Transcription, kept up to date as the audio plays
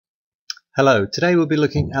Hello, today we'll be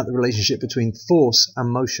looking at the relationship between force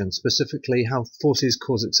and motion, specifically how forces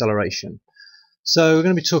cause acceleration. So we're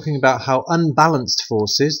going to be talking about how unbalanced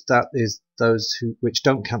forces, that is those which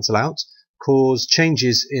don't cancel out, cause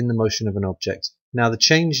changes in the motion of an object. Now the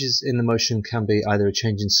changes in the motion can be either a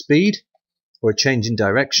change in speed, or a change in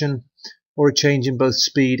direction, or a change in both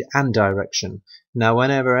speed and direction. Now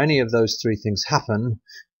whenever any of those three things happen,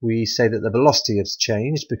 we say that the velocity has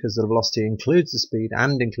changed because the velocity includes the speed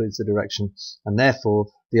and includes the direction, and therefore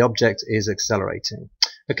the object is accelerating.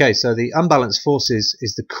 Okay, so the unbalanced force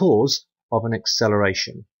is the cause of an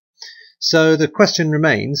acceleration. So the question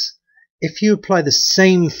remains, if you apply the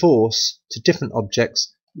same force to different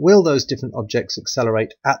objects, will those different objects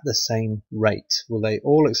accelerate at the same rate? Will they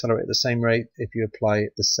all accelerate at the same rate if you apply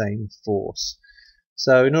the same force?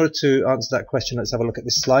 So in order to answer that question, let's have a look at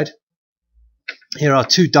this slide. Here are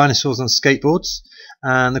two dinosaurs on skateboards,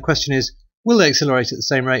 and the question is, will they accelerate at the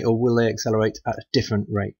same rate or will they accelerate at different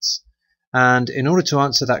rates? And in order to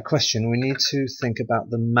answer that question, we need to think about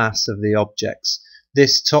the mass of the objects.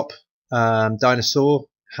 This top dinosaur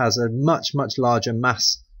has a much larger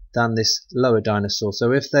mass than this lower dinosaur.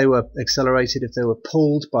 So if they were accelerated, if they were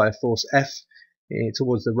pulled by a force F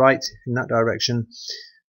towards the right in that direction,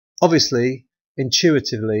 obviously,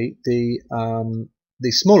 intuitively,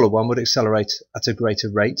 the smaller one would accelerate at a greater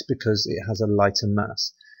rate because it has a lighter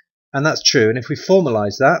mass. And that's true. And if we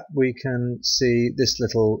formalize that, we can see this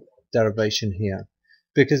little derivation here.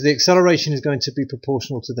 Because the acceleration is going to be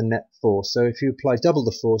proportional to the net force. So if you apply double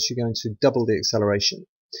the force, you're going to double the acceleration.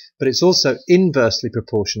 But it's also inversely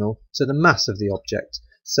proportional to the mass of the object.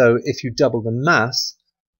 So if you double the mass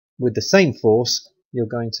with the same force, you're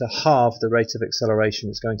going to halve the rate of acceleration.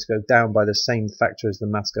 It's going to go down by the same factor as the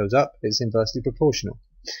mass goes up. It's inversely proportional.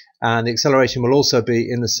 And the acceleration will also be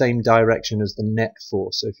in the same direction as the net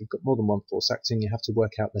force. So if you've got more than one force acting, you have to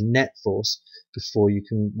work out the net force before you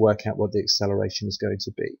can work out what the acceleration is going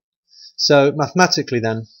to be. So mathematically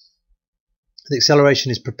then, the acceleration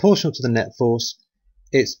is proportional to the net force.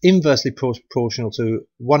 It's inversely proportional to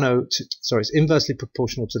it's inversely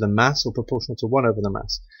proportional to the mass, or proportional to 1 over the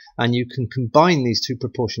mass. And you can combine these two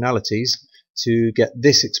proportionalities to get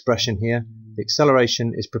this expression here. The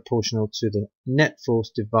acceleration is proportional to the net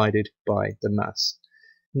force divided by the mass.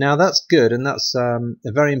 Now that's good, and that's a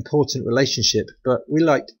very important relationship, but we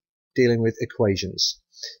like dealing with equations.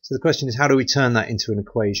 So the question is, how do we turn that into an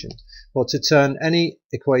equation? Well, to turn any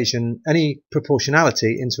equation, any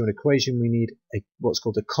proportionality into an equation, we need what's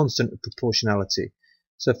called a constant of proportionality.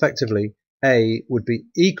 So effectively, A would be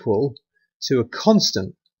equal to a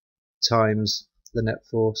constant times the net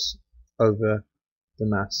force over the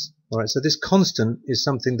mass. All right, so this constant is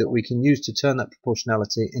something that we can use to turn that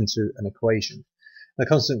proportionality into an equation. A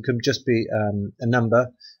constant can just be a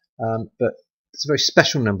number, but it's a very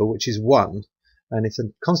special number, which is 1. And if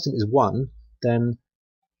the constant is 1, then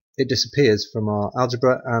it disappears from our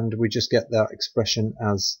algebra and we just get that expression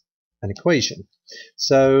as an equation.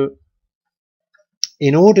 So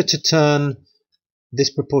in order to turn this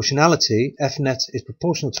proportionality, Fnet is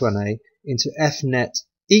proportional to ma, into Fnet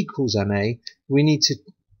equals ma, we need to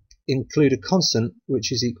include a constant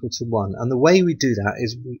which is equal to 1. And the way we do that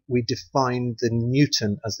is we define the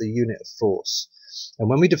Newton as the unit of force. And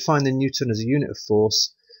when we define the Newton as a unit of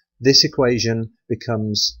force, this equation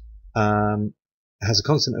becomes has a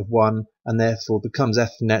constant of 1 and therefore becomes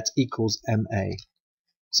Fnet equals ma.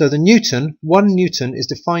 So the Newton, 1 Newton, is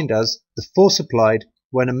defined as the force applied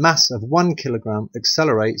when a mass of 1 kilogram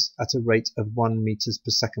accelerates at a rate of 1 meters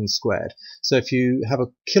per second squared. So if you have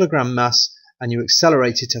a kilogram mass and you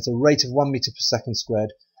accelerate it at a rate of 1 meter per second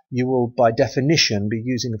squared, you will by definition be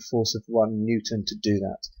using a force of 1 Newton to do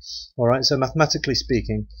that. Alright, so mathematically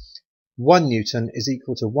speaking, 1 Newton is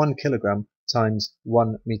equal to 1 kilogram times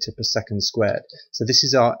 1 meter per second squared. So this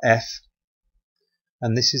is our F,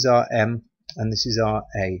 and this is our M, and this is our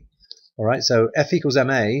A. Alright, so F equals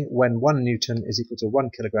ma when 1 Newton is equal to 1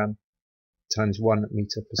 kilogram times 1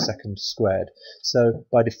 meter per second squared. So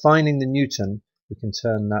by defining the Newton, we can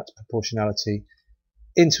turn that proportionality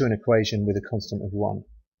into an equation with a constant of 1.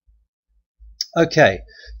 Okay,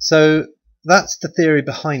 so that's the theory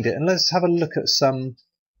behind it, and let's have a look at some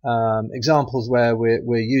examples where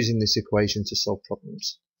we're using this equation to solve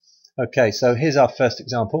problems. Okay, so here's our first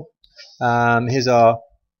example. Here's our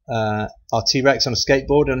T-Rex on a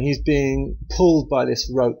skateboard, and he's being pulled by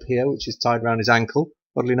this rope here, which is tied around his ankle,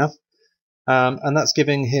 oddly enough, and that's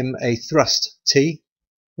giving him a thrust T,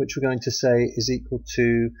 which we're going to say is equal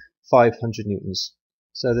to 500 newtons.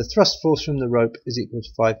 So the thrust force from the rope is equal to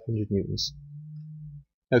 500 newtons.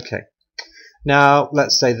 Okay. Now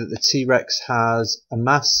let's say that the T-Rex has a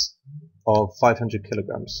mass of 500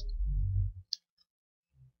 kilograms.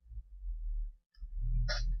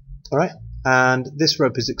 Alright, and this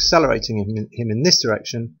rope is accelerating him in this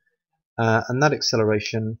direction, and that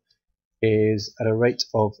acceleration is at a rate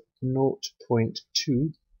of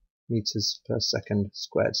 0.2 meters per second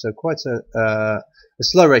squared, so quite a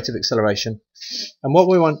slow rate of acceleration. And what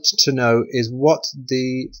we want to know is what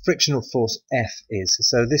the frictional force F is.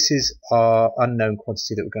 So this is our unknown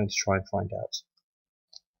quantity that we're going to try and find out.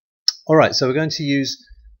 Alright, so we're going to use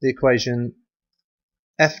the equation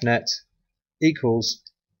Fnet equals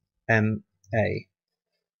ma.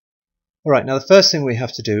 Alright, now the first thing we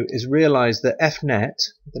have to do is realize that Fnet,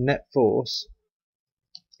 the net force,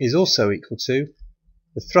 is also equal to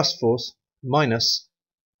the thrust force minus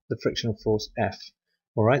the frictional force F.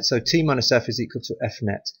 Alright, so T minus F is equal to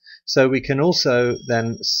Fnet. So we can also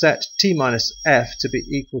then set T minus F to be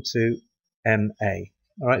equal to ma.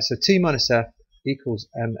 Alright, so T minus F equals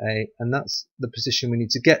ma, and that's the position we need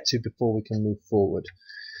to get to before we can move forward.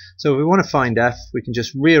 So if we want to find F, we can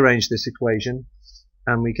just rearrange this equation,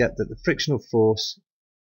 and we get that the frictional force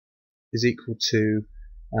is equal to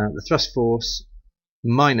the thrust force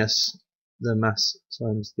minus the mass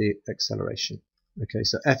times the acceleration. Okay,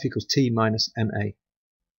 so F equals T minus ma.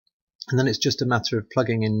 And then it's just a matter of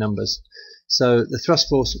plugging in numbers. So the thrust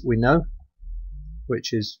force we know,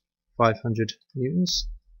 which is 500 newtons,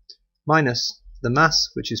 minus the mass,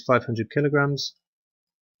 which is 500 kilograms,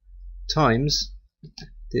 times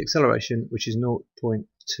the acceleration, which is 0.2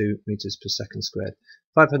 meters per second squared.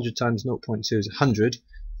 500 times 0.2 is 100.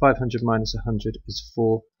 500 minus 100 is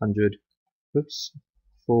 400. Whoops,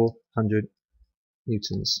 400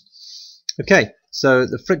 newtons. Okay, so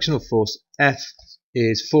the frictional force F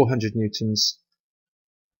is 400 newtons,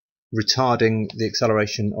 retarding the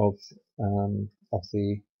acceleration of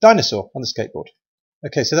the dinosaur on the skateboard.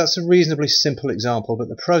 Okay, so that's a reasonably simple example, but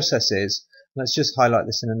the process is, let's just highlight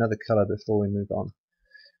this in another color before we move on.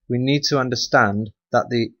 We need to understand that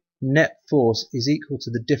the net force is equal to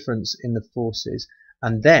the difference in the forces,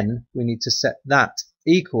 and then we need to set that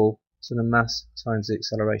equal to the mass times the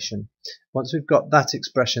acceleration. Once we've got that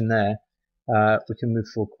expression there, we can move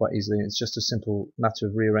forward quite easily. It's just a simple matter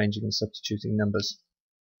of rearranging and substituting numbers.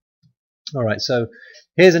 Alright, so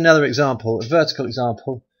here's another example, a vertical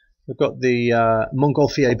example. We've got the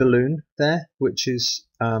Montgolfier balloon there, which is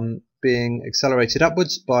being accelerated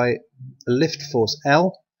upwards by a lift force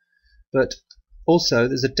L, but also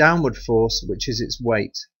there's a downward force which is its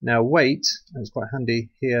weight. Now weight, and it's quite handy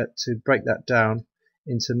here to break that down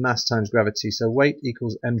into mass times gravity, so weight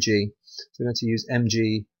equals mg. So we're going to use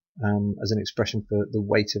mg as an expression for the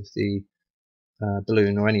weight of the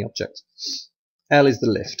balloon or any object. L is the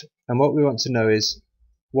lift, and what we want to know is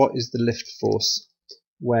what is the lift force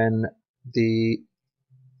when the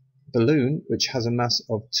balloon, which has a mass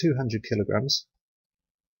of 200 kilograms,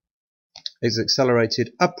 is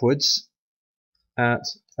accelerated upwards at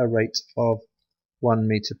a rate of 1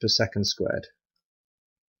 meter per second squared.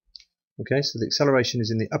 Okay, so the acceleration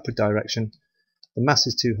is in the upward direction, the mass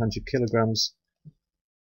is 200 kilograms.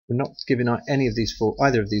 We're not giving out any of these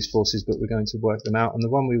either of these forces, but we're going to work them out, and the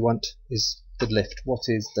one we want is the lift. What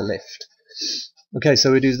is the lift? Okay,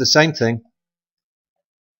 so we do the same thing.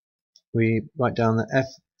 We write down that F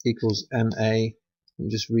equals ma,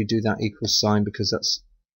 and just redo that equals sign because that's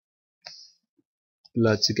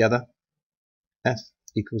blurred together. F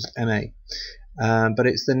equals ma, but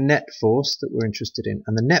it's the net force that we're interested in,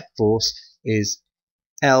 and the net force is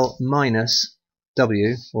L minus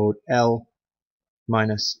W, or L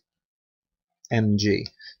minus mg.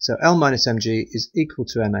 So L minus mg is equal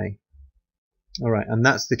to ma. Alright, and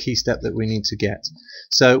that's the key step that we need to get.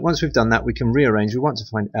 So once we've done that, we can rearrange. We want to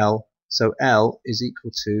find L, so L is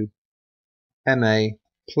equal to ma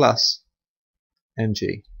plus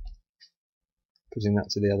mg, putting that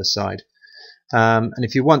to the other side. And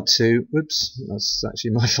if you want to, whoops, that's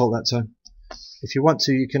actually my fault that time. If you want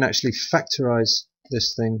to, you can actually factorize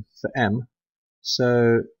this thing for m.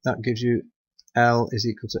 So that gives you L is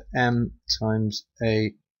equal to m times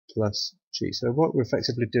a plus g. So what we're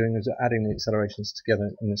effectively doing is adding the accelerations together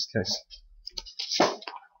in this case.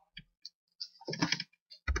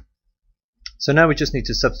 So now we just need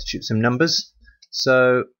to substitute some numbers.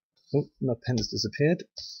 So, oh, my pen has disappeared.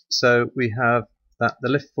 So we have that the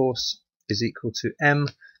lift force is equal to m,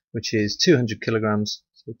 which is 200 kilograms,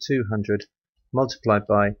 so 200 multiplied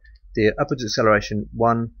by the upwards acceleration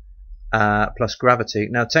 1 plus gravity.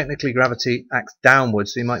 Now technically gravity acts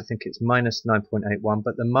downwards, so you might think it's minus 9.81,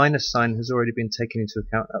 but the minus sign has already been taken into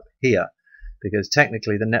account up here, because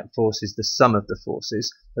technically the net force is the sum of the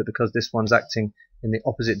forces, but because this one's acting in the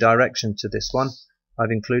opposite direction to this one,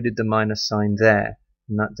 I've included the minus sign there.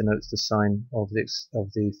 and that denotes the sign of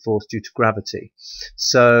the force due to gravity.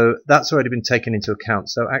 So that's already been taken into account.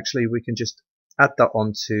 So actually we can just add that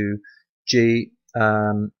on to G.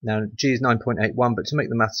 Now G is 9.81, but to make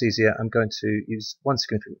the maths easier, I'm going to use one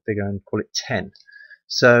significant figure and call it 10.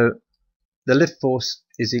 So the lift force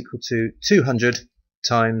is equal to 200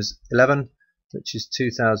 times 11, which is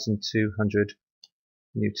 2,200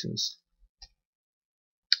 newtons.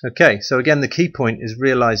 Okay, so again the key point is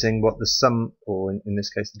realizing what the sum, or in this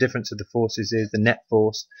case the difference of the forces is, the net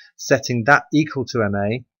force, setting that equal to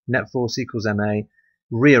ma, net force equals ma,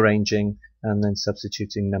 rearranging and then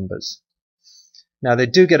substituting numbers. Now they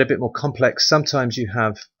do get a bit more complex. Sometimes you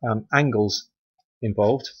have angles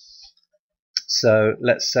involved. So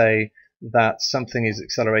let's say that something is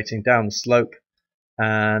accelerating down the slope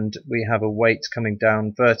and we have a weight coming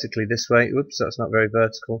down vertically this way. Oops, that's not very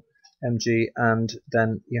vertical. Mg, and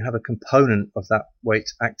then you have a component of that weight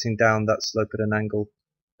acting down that slope at an angle,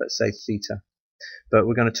 let's say theta. But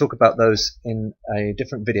we're going to talk about those in a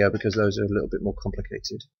different video because those are a little bit more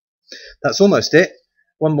complicated. That's almost it.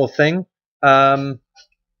 One more thing.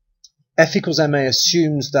 F equals ma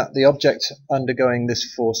assumes that the object undergoing this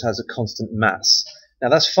force has a constant mass. Now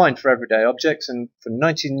that's fine for everyday objects, and for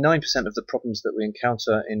 99% of the problems that we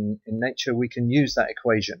encounter in nature we can use that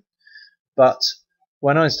equation. But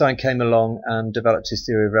when Einstein came along and developed his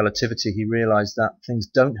theory of relativity, he realized that things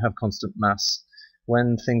don't have constant mass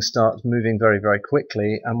when things start moving very, very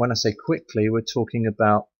quickly. And when I say quickly, we're talking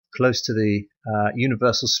about close to the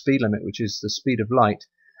universal speed limit, which is the speed of light.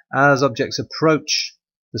 As objects approach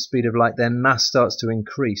the speed of light, their mass starts to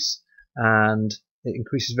increase, and it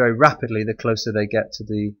increases very rapidly the closer they get to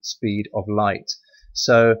the speed of light.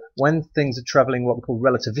 So when things are traveling what we call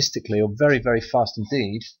relativistically, or very, very fast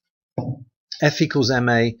indeed, F equals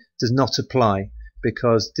ma does not apply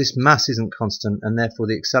because this mass isn't constant, and therefore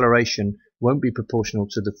the acceleration won't be proportional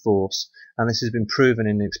to the force. And this has been proven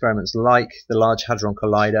in experiments like the Large Hadron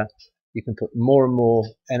Collider. You can put more and more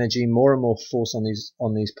energy, more and more force on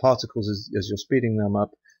these particles as you're speeding them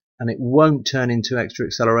up, and it won't turn into extra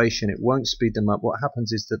acceleration. It won't speed them up. What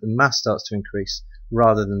happens is that the mass starts to increase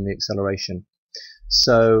rather than the acceleration.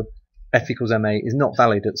 So F equals ma is not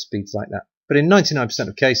valid at speeds like that. But in 99%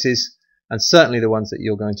 of cases, and certainly the ones that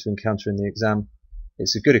you're going to encounter in the exam,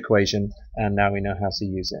 it's a good equation, and now we know how to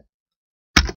use it.